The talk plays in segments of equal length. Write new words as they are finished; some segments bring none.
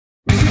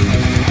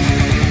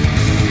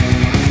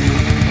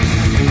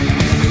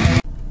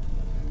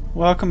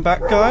Welcome back,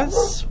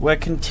 guys. We're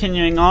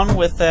continuing on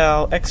with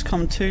our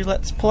XCOM 2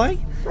 Let's Play,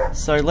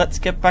 so let's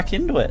get back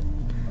into it.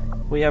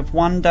 We have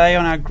 1 day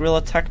on our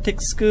Guerrilla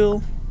Tactics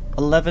School,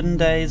 11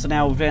 days on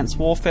our Advanced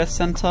Warfare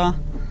Center,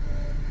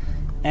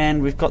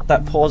 and we've got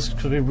that pause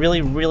because we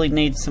really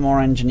need some more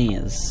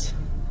engineers.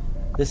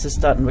 This is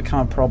starting to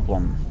become a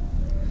problem.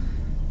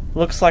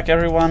 Looks like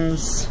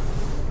everyone's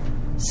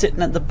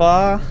sitting at the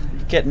bar,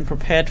 getting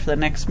prepared for the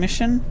next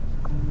mission.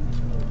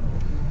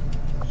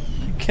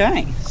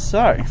 Okay,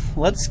 so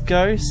let's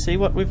go see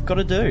what we've got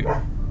to do.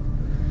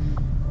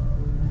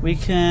 We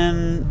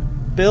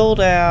can build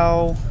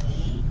our,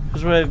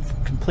 because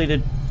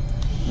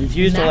we've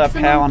used all our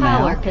power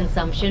now.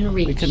 Consumption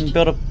reached. We can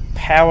build a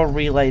power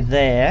relay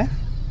there,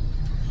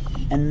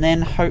 and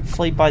then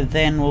hopefully by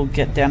then we'll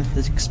get down to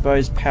this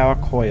exposed power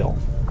coil,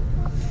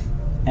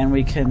 and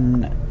we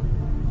can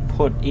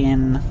put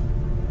in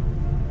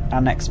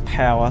our next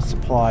power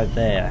supply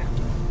there.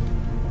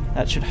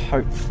 That should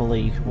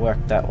hopefully work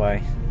that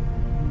way.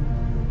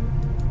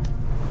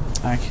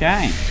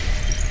 Okay.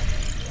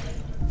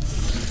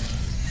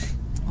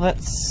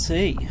 Let's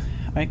see.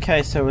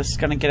 Okay, so we're just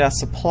going to get our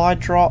supply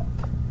drop,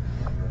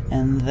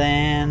 and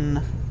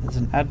then there's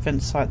an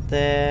advent site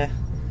there,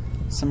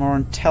 some more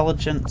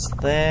intelligence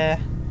there.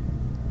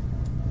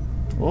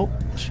 Oh,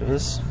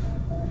 shivers.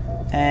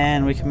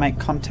 And we can make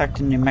contact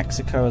in New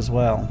Mexico as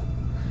well.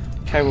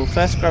 Okay, we'll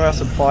first grab our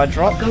supply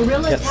drop,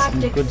 get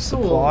some good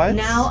supplies.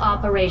 Now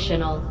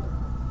operational.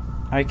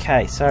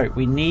 Okay, so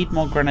we need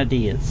more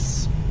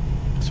grenadiers.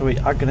 So we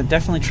are going to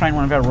definitely train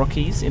one of our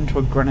rookies into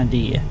a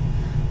grenadier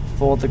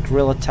for the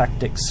Guerrilla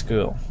Tactics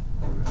School.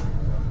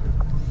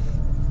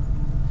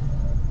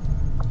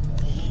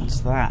 What's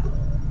that?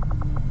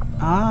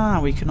 Ah,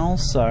 we can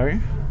also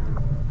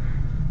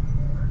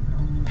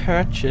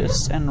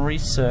purchase and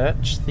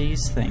research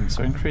these things.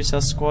 So increase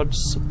our squad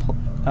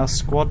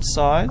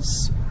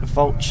size.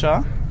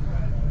 Vulture,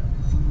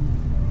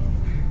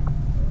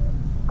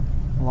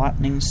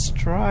 lightning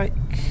strike,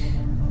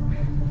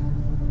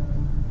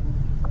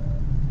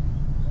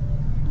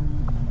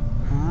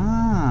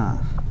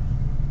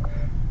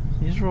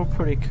 these are all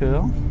pretty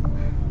cool.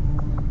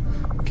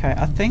 Okay,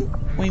 I think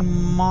we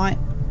might,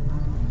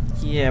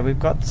 yeah, we've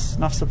got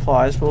enough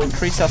supplies. We'll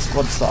increase our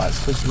squad size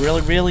because we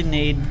really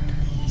need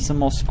some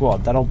more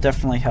squad. That'll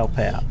definitely help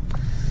out.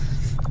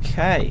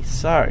 Okay,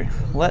 so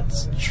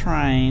let's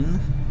train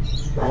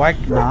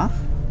Wagner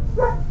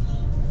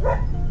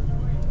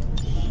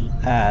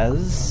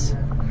as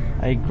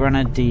a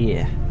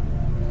grenadier.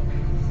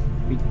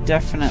 We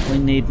definitely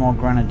need more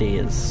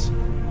grenadiers.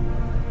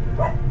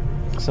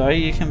 So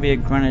you can be a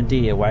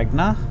grenadier,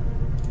 Wagner.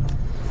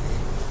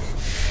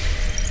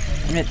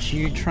 Get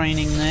you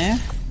training there.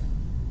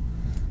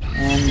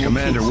 And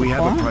Commander, we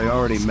have a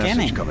priority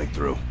message coming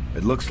through.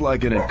 It looks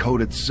like an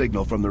encoded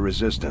signal from the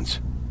Resistance.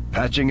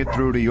 Patching it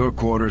through to your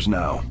quarters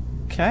now.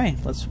 Okay,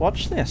 let's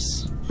watch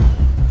this.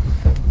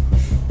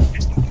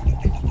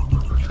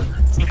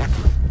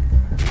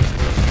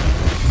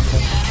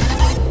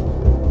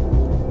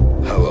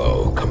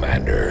 Hello,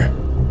 Commander.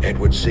 It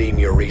would seem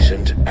your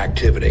recent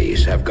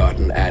activities have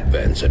gotten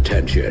Advent's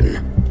attention.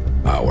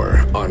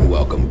 Our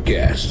unwelcome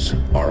guests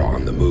are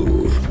on the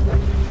move.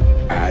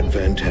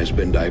 Advent has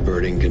been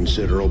diverting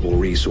considerable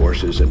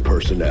resources and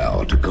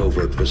personnel to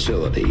covert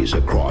facilities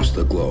across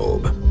the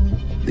globe.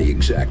 The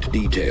exact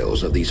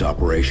details of these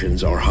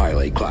operations are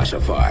highly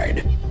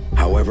classified.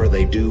 However,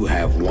 they do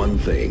have one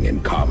thing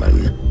in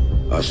common.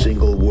 A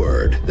single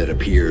word that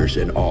appears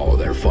in all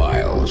their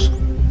files.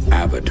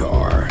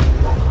 Avatar.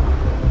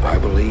 I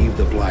believe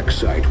the black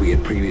site we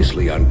had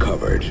previously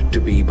uncovered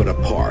to be but a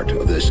part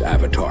of this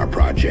Avatar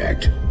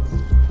project.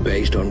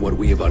 Based on what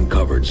we have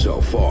uncovered so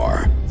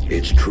far,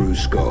 its true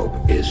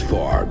scope is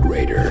far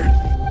greater.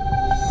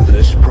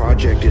 This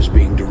project is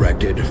being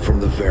directed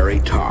from the very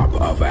top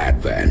of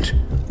Advent,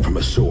 from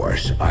a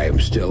source I am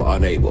still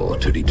unable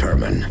to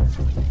determine.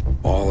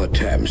 All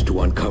attempts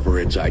to uncover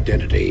its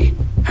identity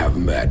have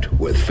met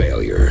with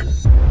failure.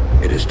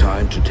 It is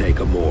time to take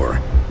a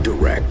more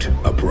direct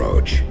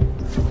approach.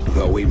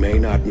 Though we may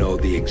not know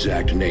the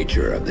exact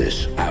nature of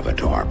this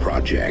Avatar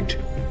project,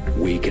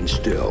 we can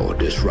still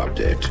disrupt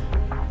it.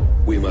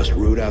 We must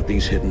root out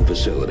these hidden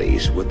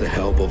facilities with the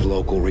help of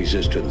local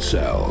resistance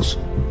cells,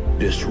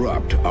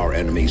 disrupt our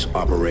enemy's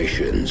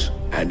operations,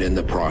 and in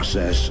the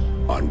process,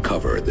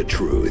 uncover the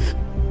truth.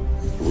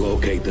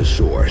 Locate the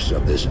source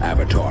of this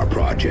Avatar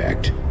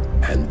project,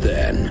 and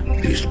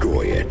then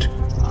destroy it.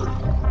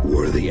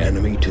 Were the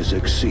enemy to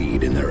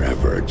succeed in their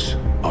efforts,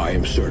 I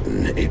am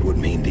certain it would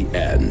mean the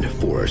end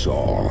for us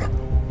all.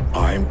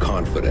 I am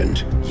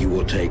confident you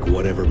will take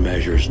whatever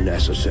measures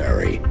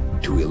necessary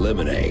to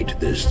eliminate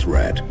this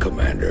threat,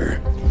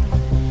 Commander.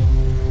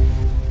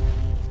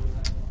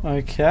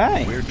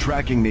 Okay. We're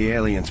tracking the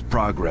aliens'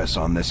 progress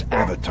on this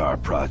Avatar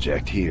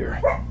project here.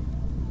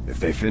 If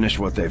they finish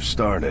what they've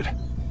started,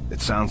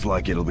 it sounds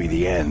like it'll be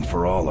the end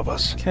for all of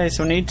us. Okay,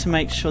 so we need to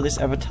make sure this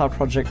Avatar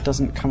project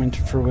doesn't come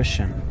into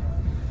fruition.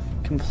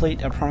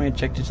 Complete our primary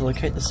objective to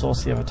locate the source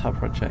of the Avatar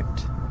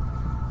project.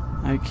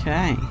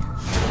 Okay.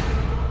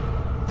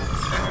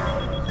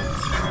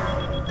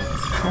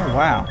 Oh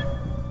wow.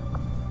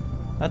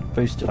 That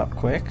boosted up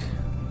quick.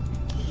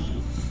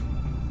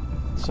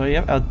 So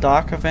yep, our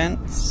dark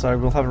events. So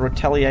we'll have a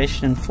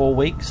retaliation in 4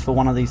 weeks for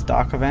one of these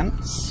dark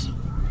events.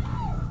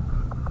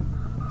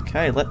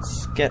 Okay,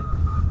 let's get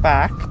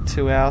back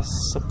to our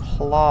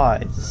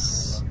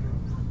supplies.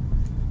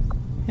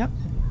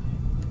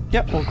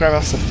 Yep, we'll grab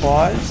our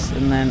supplies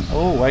and then...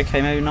 Oh, okay,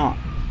 maybe not.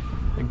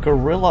 A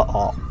guerrilla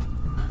op.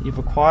 You've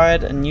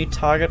acquired a new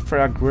target for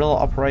our guerrilla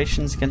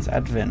operations against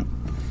Advent.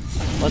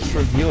 Let's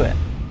review it.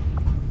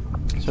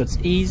 So it's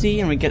easy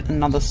and we get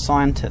another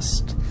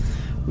scientist.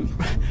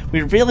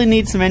 We really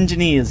need some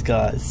engineers,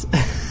 guys.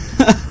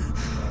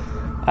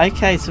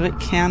 Okay, so it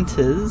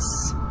counters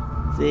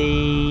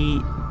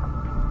the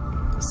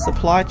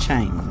supply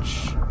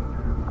change.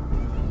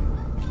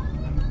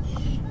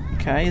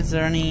 Okay, is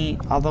there any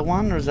other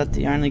one, or is that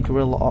the only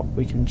guerrilla op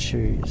we can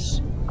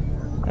choose?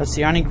 That's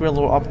the only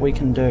guerrilla op we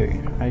can do.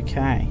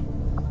 Okay.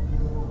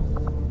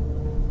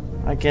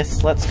 I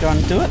guess let's go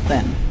and do it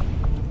then.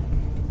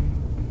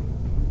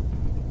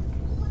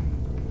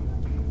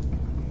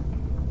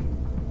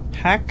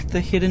 Hack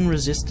the hidden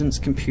resistance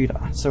computer.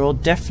 So we'll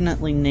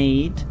definitely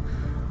need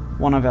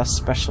one of our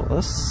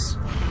specialists.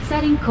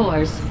 Setting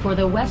course for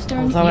the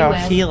Western Although our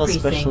US healer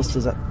precinct. specialist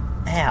is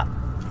out.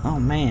 Oh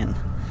man.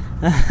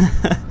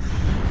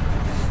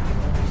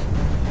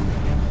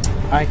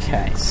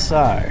 Okay,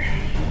 so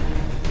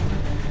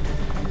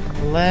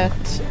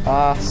let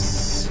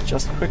us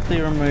just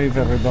quickly remove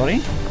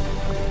everybody,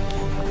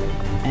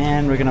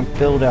 and we're going to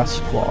build our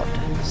squad.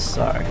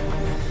 So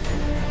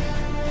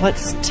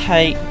let's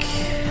take,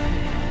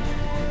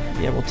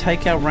 we'll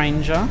take our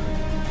ranger,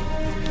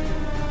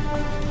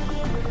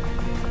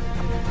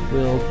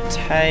 we'll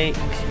take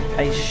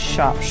a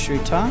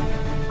sharpshooter,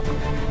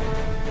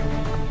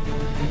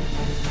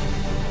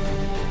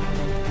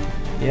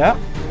 yep,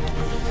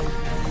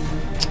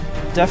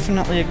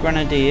 definitely a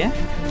grenadier,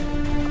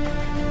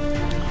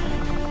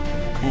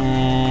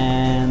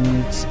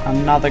 and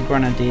another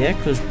grenadier,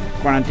 because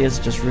grenadiers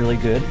are just really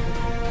good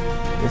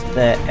with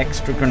their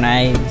extra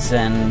grenades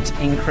and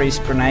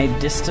increased grenade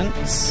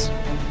distance.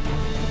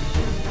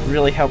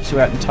 Really helps you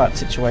out in tight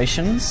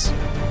situations.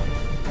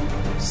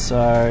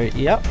 So,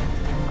 yep.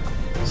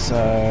 So,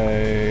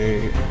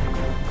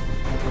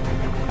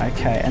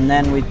 okay, and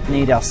then we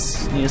need our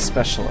new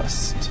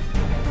specialist.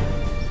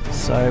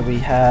 So we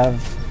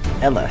have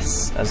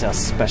Ellis as our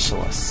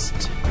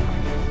specialist.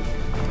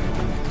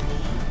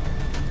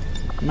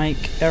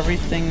 Make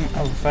everything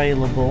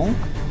available.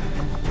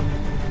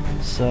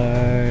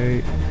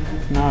 So,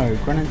 no,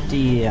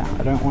 Grenadier,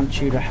 I don't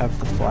want you to have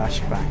the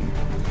flashbang.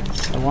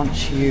 I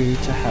want you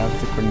to have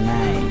the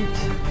grenade.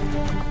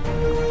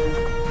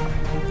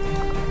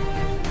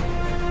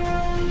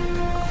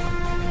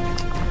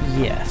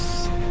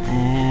 Yes,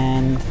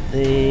 and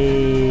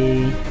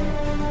the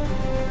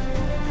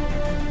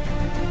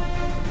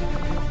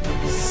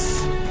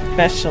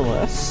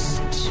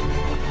specialist,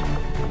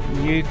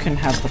 you can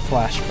have the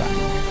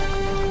flashbang.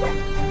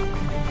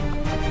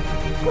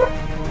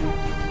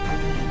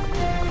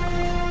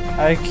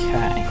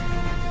 Okay.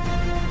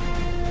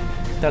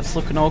 That's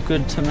looking all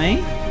good to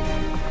me.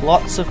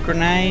 Lots of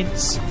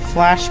grenades,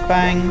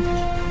 flashbang.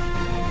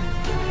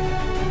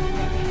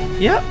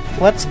 Yep,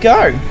 let's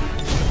go.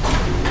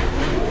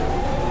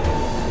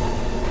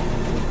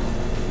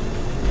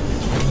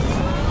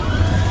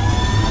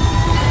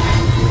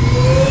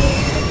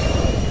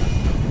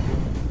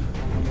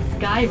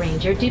 Sky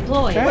Ranger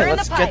deployed. Okay, We're in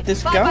let's the pipe. get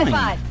this 5 going.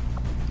 by 5.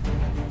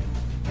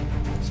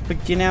 Let's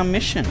begin our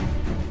mission.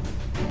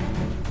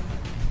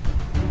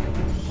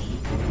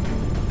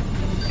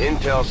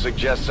 Intel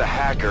suggests a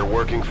hacker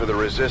working for the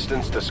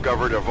Resistance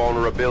discovered a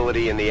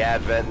vulnerability in the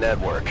Advent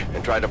network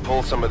and tried to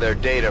pull some of their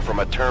data from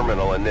a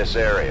terminal in this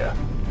area.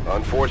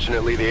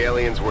 Unfortunately, the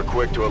aliens were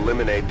quick to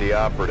eliminate the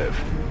operative,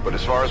 but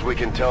as far as we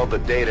can tell, the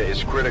data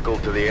is critical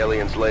to the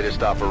aliens'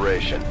 latest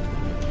operation.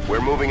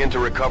 We're moving in to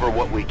recover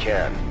what we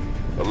can.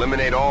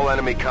 Eliminate all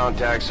enemy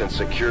contacts and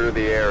secure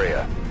the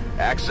area.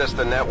 Access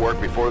the network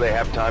before they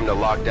have time to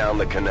lock down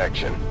the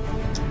connection.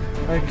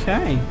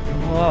 Okay,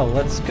 well,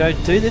 let's go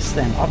do this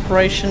then.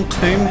 Operation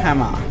Tomb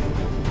Hammer.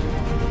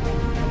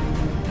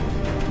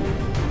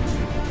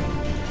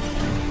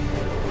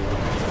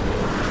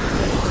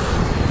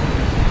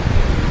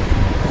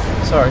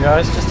 Sorry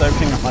guys, just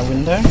opening up my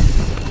window.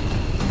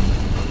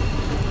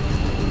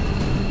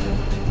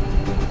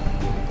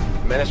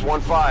 Menace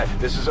 1-5,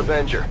 this is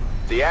Avenger.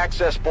 The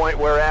access point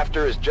we're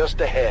after is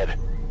just ahead.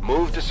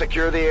 Move to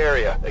secure the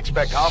area.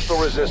 Expect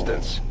hostile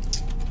resistance.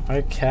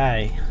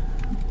 Okay.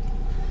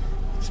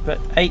 It's about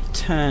 8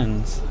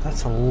 turns.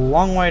 That's a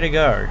long way to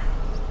go.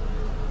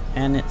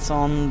 And it's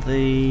on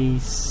the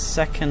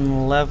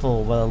 2nd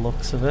level by the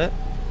looks of it.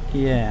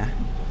 Yeah.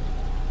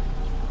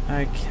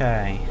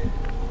 Okay.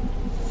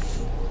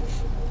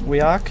 We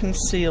are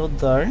concealed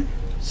though,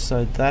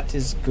 so that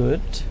is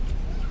good.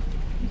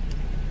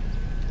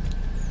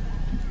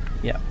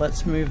 Yeah,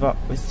 let's move up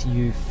with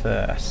you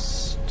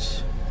first.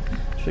 So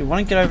we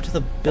want to get over to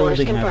the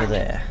building over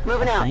there,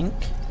 Moving I out. think.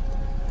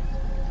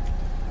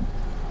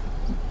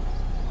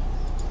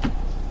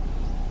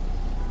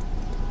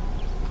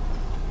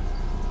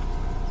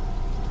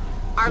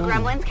 Our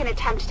gremlins can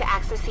attempt to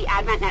access the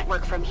Advent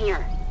network from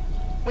here.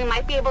 We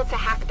might be able to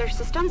hack their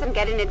systems and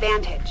get an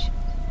advantage.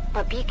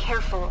 But be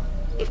careful.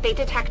 If they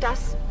detect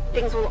us,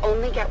 things will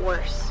only get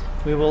worse.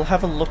 We will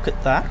have a look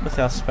at that with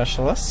our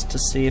specialist to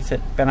see if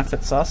it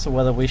benefits us or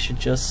whether we should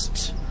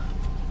just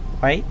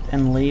wait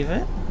and leave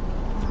it.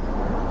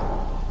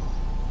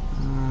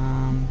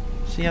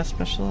 See our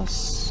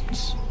specialist?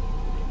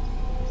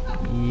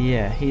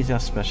 Yeah, he's our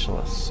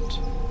specialist.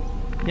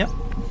 Yep.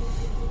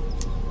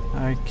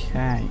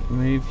 Okay,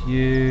 move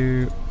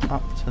you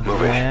up to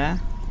there.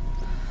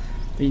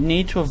 We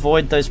need to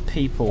avoid those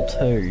people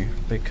too,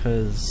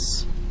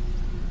 because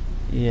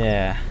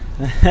yeah,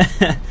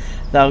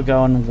 they'll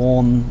go and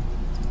warn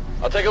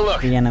I'll take a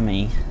look. the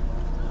enemy.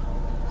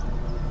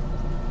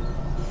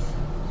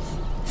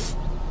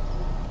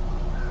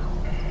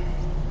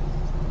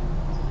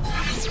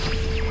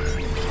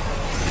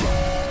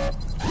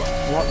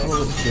 What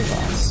will it give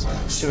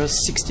us? Give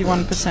us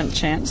 61%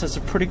 chance. That's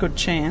a pretty good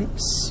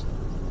chance.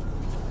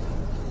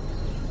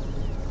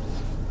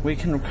 We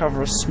can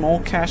recover a small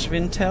cache of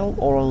intel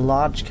or a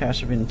large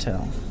cache of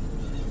intel.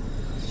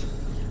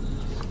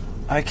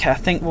 Okay, I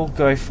think we'll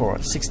go for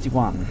it.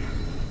 61.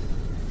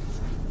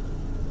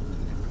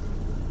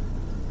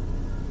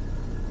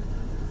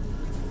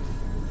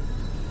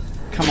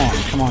 Come on,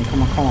 come on,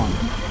 come on, come on.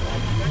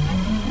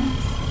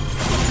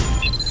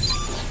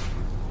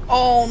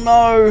 Oh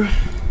no!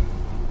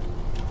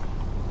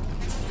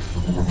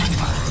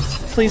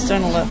 Please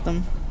don't alert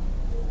them.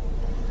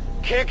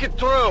 Can't get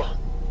through.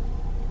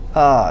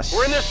 Ah,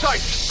 We're in their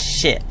sights.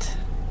 shit.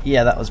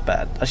 Yeah, that was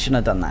bad. I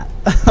shouldn't have done that.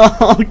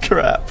 Oh,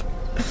 crap.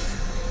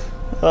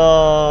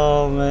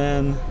 Oh,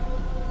 man.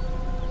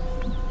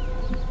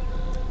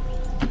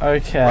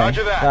 Okay.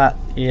 Roger that.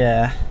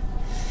 Yeah.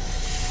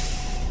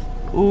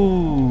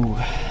 Ooh.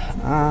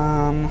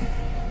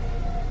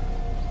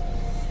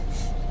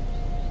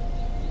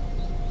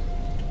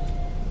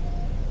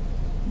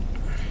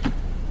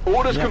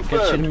 Orders Yep, get you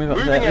confirmed. to move up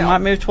Moving there. We out. might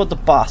move toward the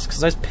bus, because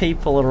those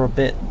people are a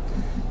bit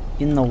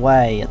in the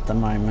way at the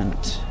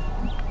moment.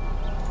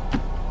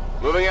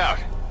 Moving out.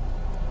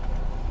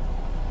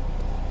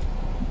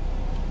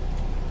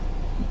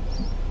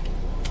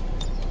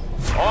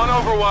 On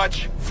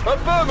Overwatch.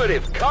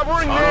 Affirmative.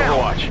 Covering now.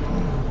 On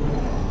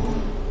Overwatch.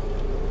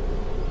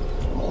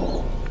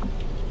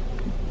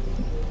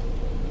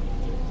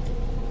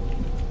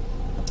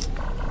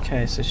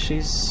 Okay, so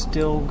she's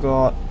still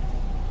got...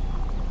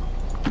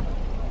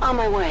 On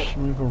my way.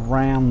 move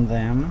around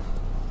them.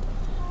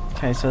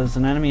 Okay, so there's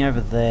an enemy over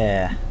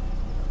there.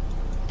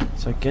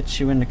 So it gets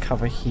you into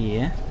cover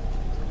here.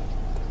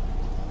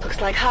 Looks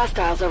like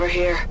hostiles over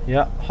here.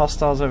 Yep,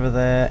 hostiles over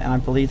there, and I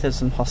believe there's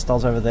some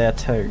hostiles over there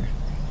too.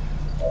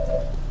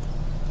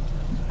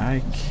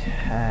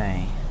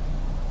 Okay.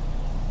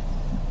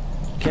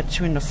 Get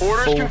you into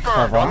Orders full confirmed.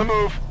 cover. On the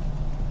move.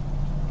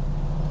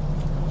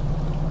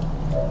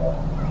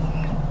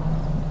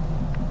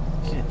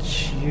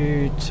 Get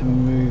you to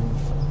move.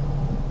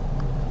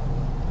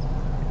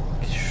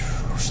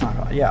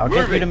 Sniper. Yeah, I'll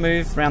get you to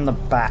move around the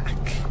back.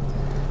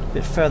 A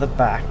bit further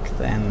back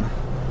than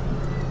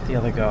the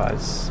other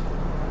guys.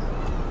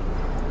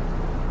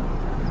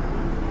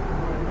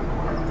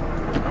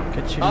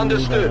 Get you to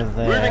Understood. move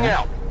over there. Moving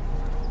out.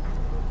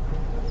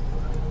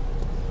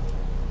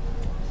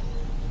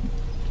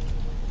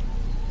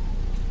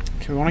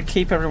 Okay, we want to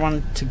keep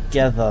everyone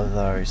together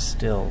though,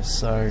 still.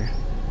 So,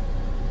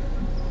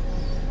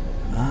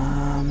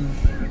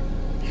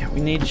 yeah,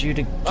 we need you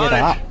to get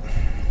up.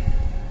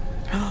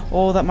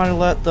 Oh, that might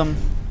alert them.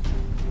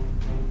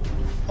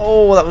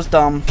 Oh, that was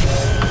dumb.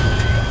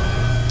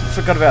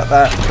 Forgot about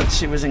that, but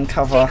she was in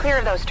cover. Stay clear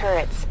of those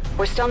turrets.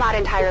 We're still not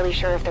entirely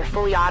sure if they're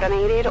fully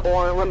automated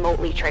or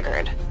remotely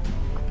triggered.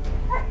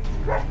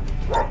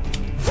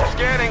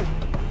 Scanning.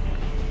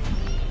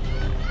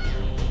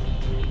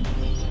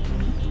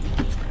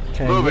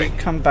 Okay, Moving. we'll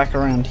come back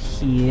around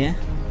here,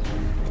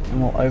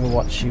 and we'll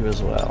overwatch you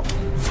as well.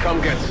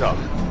 Come get some.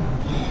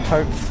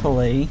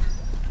 Hopefully.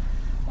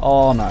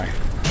 Oh no.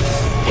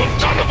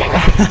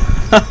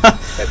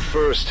 At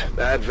first,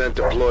 Advent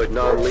deployed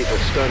non-lethal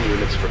stun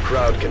units for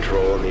crowd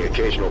control and the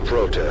occasional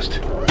protest. We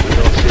don't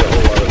see a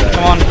whole lot of that.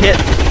 Come on, hit.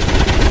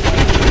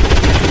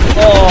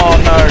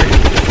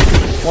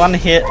 Oh no. One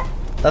hit.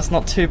 That's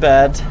not too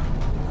bad.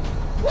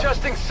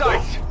 Adjusting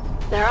sights.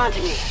 They're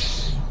onto me.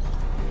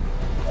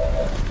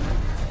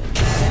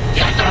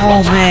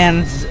 Oh man,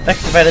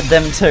 activated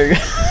them too.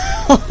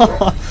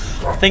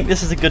 I think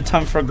this is a good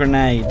time for a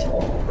grenade.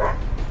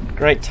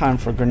 Great time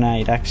for a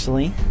grenade,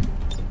 actually.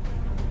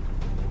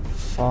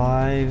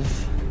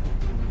 5.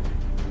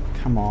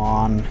 Come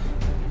on.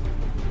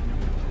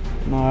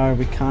 No,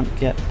 we can't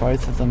get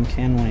both of them,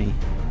 can we?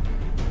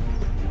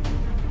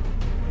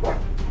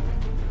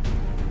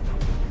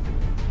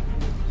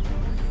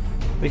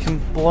 We can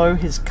blow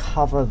his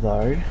cover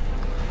though.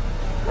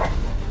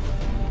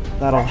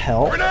 That'll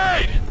help.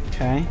 Grenade!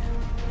 Okay.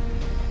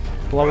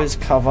 Blow his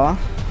cover.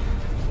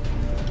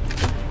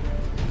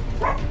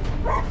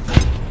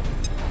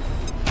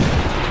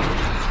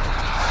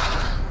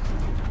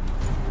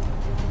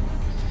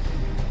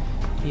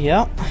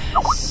 Yep.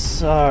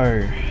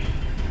 So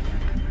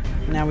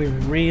now we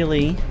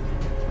really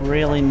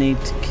need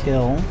to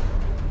kill.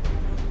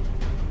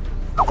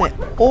 They're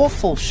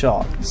awful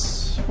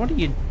shots. What are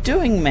you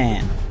doing,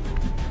 man?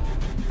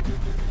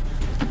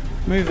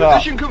 Move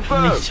Position up.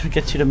 confirmed. I need to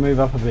get you to move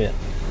up a bit.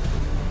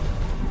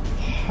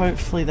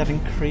 Hopefully that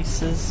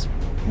increases.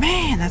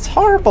 Man, that's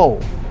horrible.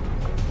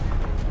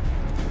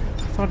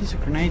 I thought he's a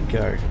grenade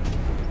go.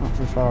 Not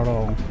very far at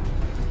all.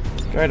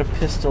 Go to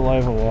pistol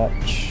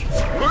overwatch.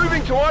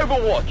 Moving to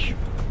Overwatch.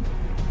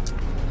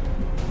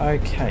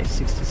 Okay,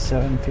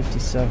 67,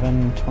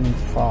 57,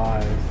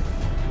 25.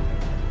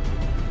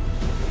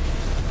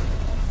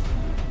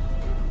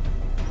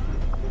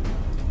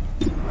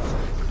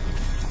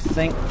 I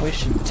think we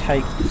should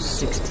take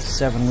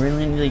 67.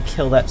 Really need to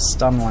kill that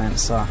stun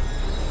lancer.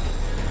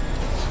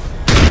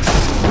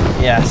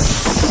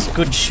 Yes,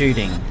 good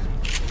shooting.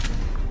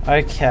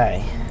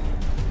 Okay.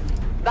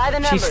 By the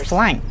numbers. She's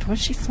flanked.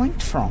 Where's she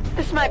flanked from?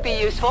 This might be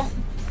useful.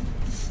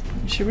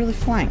 Is she really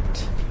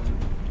flanked?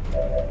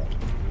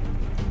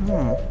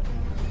 Hmm.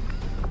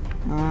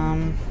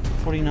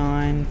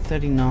 49,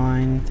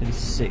 39,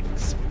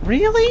 36.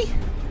 Really?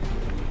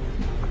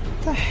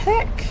 What the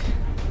heck?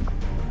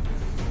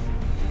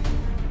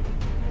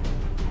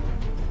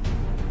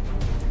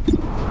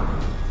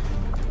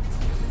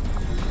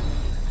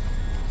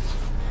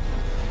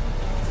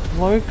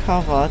 Low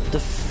cover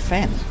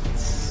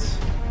defense.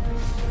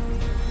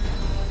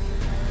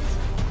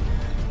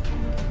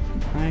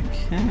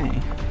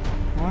 Okay.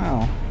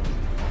 Wow.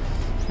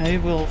 Maybe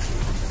we'll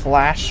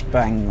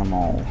flashbang them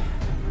all.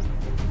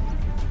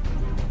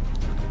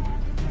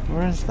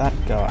 Where is that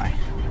guy?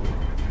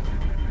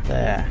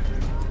 There.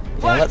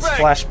 Yeah, let's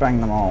flashbang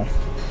them all.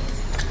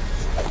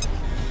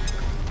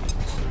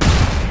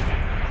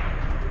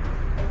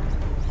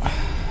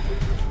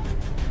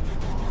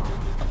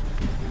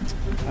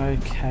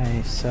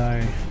 Okay,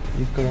 so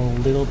you've got a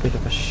little bit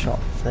of a shot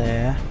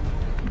there.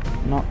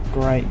 Not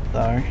great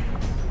though.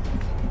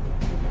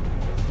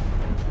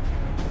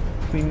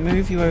 If we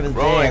move you over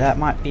there, that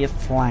might be a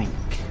flank.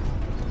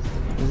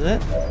 Is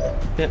it?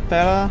 Bit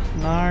better?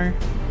 No?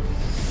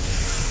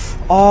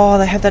 Oh,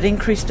 they had that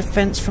increased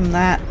defense from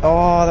that.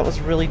 Oh, that was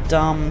really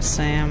dumb,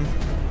 Sam.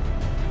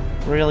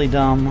 Really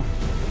dumb.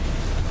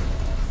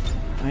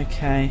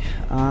 Okay,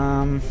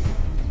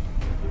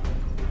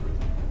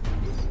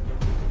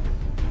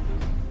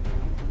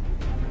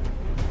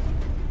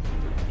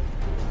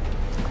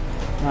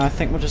 I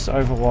think we'll just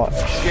overwatch.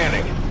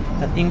 Scanning.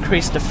 That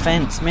increased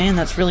defense, man,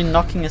 that's really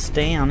knocking us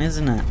down,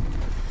 isn't it?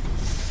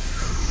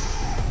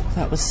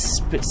 That was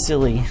a bit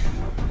silly.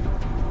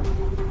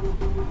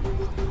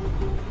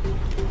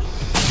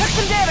 Took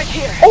some damage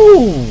here.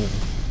 Oh!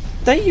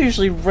 They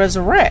usually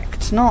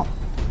resurrect, not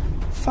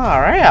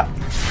far out.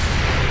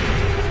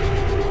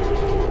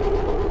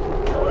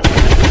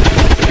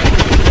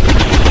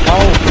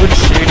 Oh, good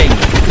shooting.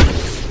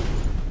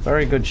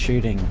 Very good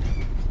shooting.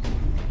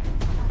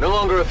 No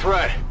longer a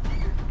threat.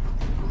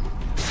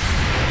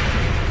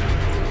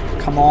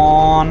 Come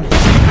on.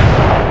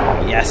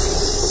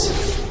 Yes.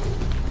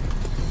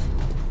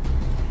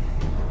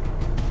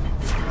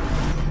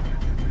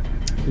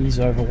 He's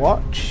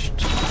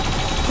overwatched.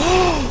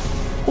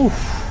 Oof.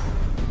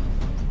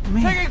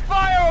 Man. Taking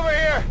fire over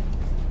here.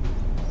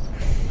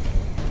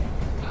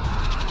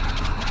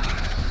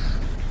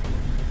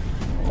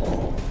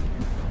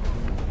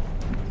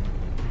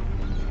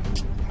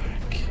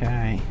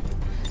 Okay.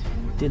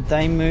 Did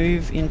they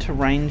move into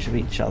range of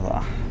each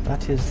other?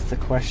 That is the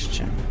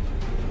question.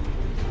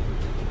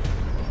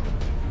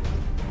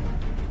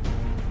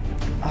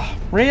 Oh,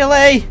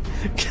 really?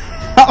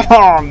 Come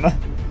on!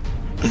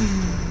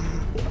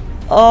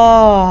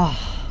 Oh.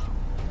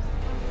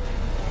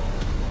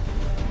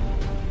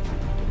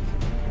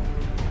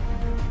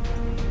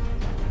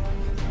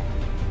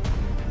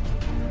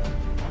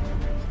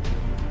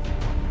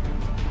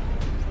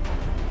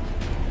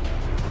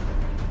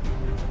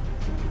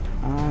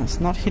 It's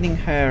not hitting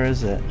her,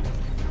 is it?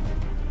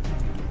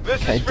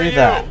 Okay, do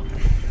that.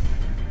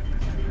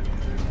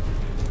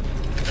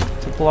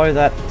 To blow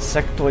that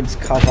sectoid's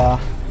cover.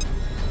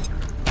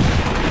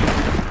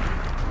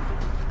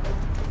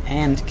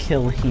 And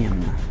kill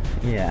him.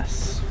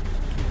 Yes.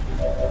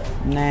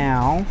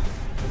 Now,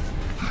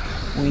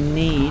 we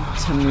need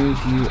to move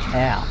you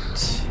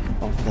out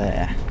of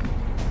there.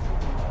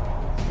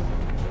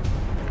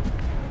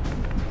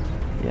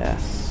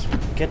 Yes.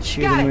 Get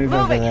you to move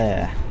over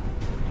there.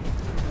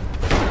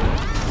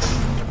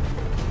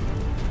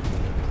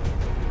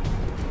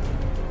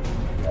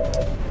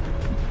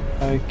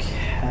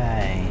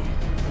 Okay,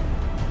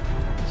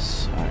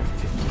 so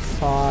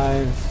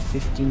 55,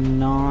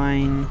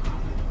 59,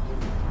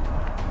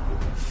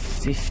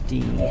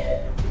 50.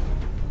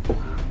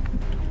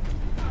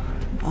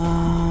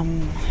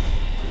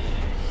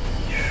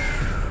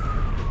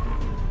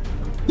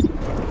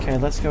 Okay,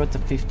 let's go with the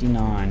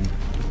 59.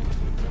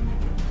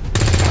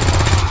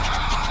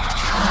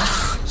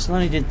 So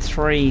only did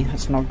 3.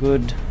 That's not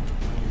good.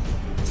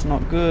 It's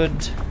not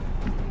good.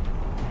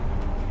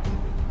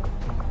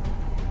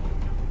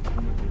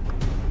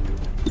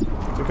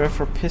 Do I go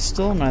for a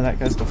pistol? No, that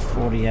goes to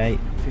 48,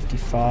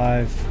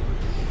 55.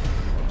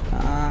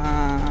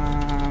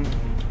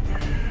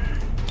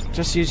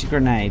 Just use your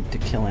grenade to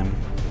kill him.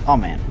 Oh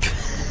man.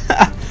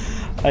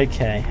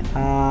 Okay.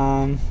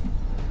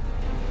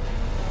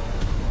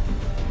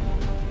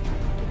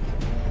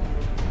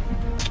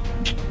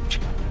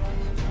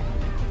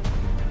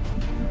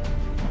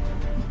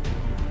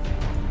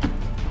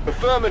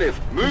 Affirmative.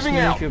 Moving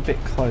Move out. you a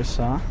bit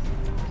closer.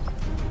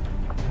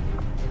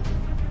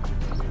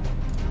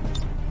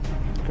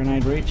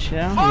 Grenade reach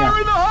here? Fire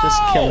in the hole!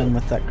 Just kill him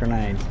with that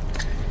grenade.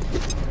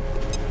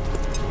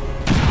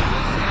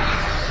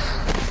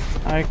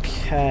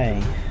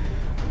 Okay.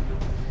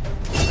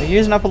 We're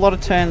using up a lot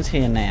of turns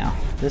here now.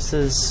 This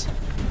is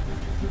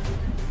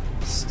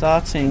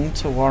starting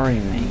to worry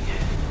me.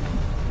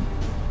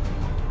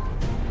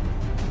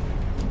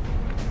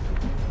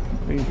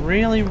 We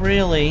really,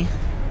 really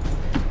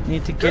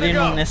need to get in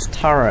on this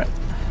turret.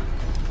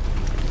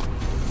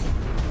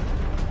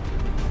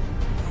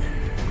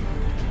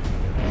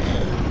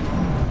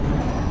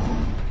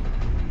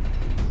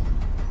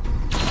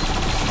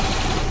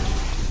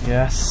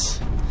 Yes.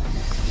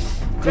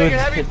 Good,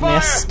 it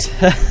missed.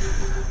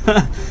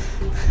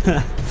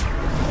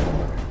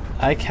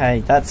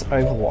 Okay, that's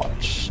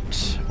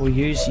Overwatched. We'll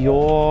use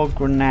your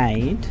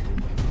grenade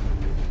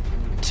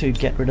to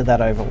get rid of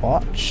that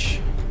Overwatch.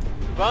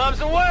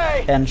 Bombs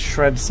away! And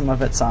shred some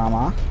of its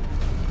armor.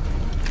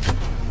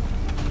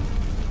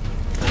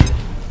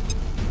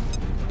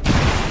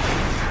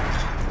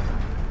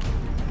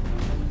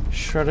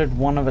 Shredded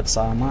one of its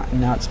armor,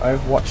 and now its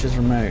Overwatch is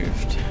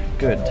removed.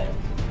 Good.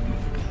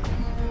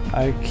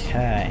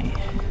 Okay.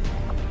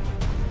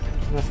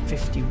 We're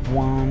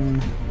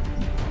 51.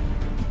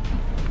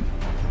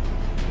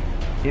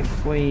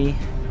 If we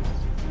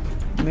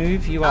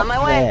move you up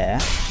there,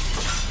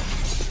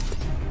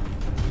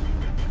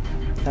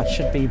 that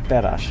should be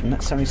better, shouldn't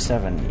it?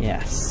 77,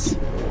 yes.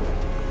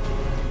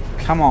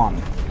 Come on.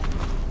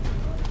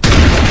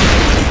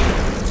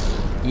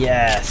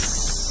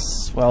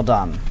 Yes. Well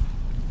done.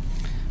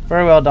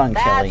 Very well done,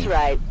 Kelly. That's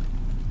right.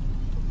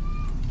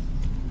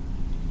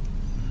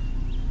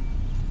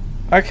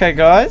 Okay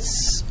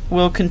guys,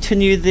 we'll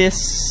continue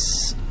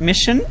this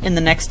mission in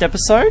the next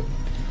episode.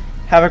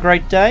 Have a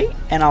great day,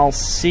 and I'll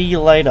see you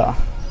later.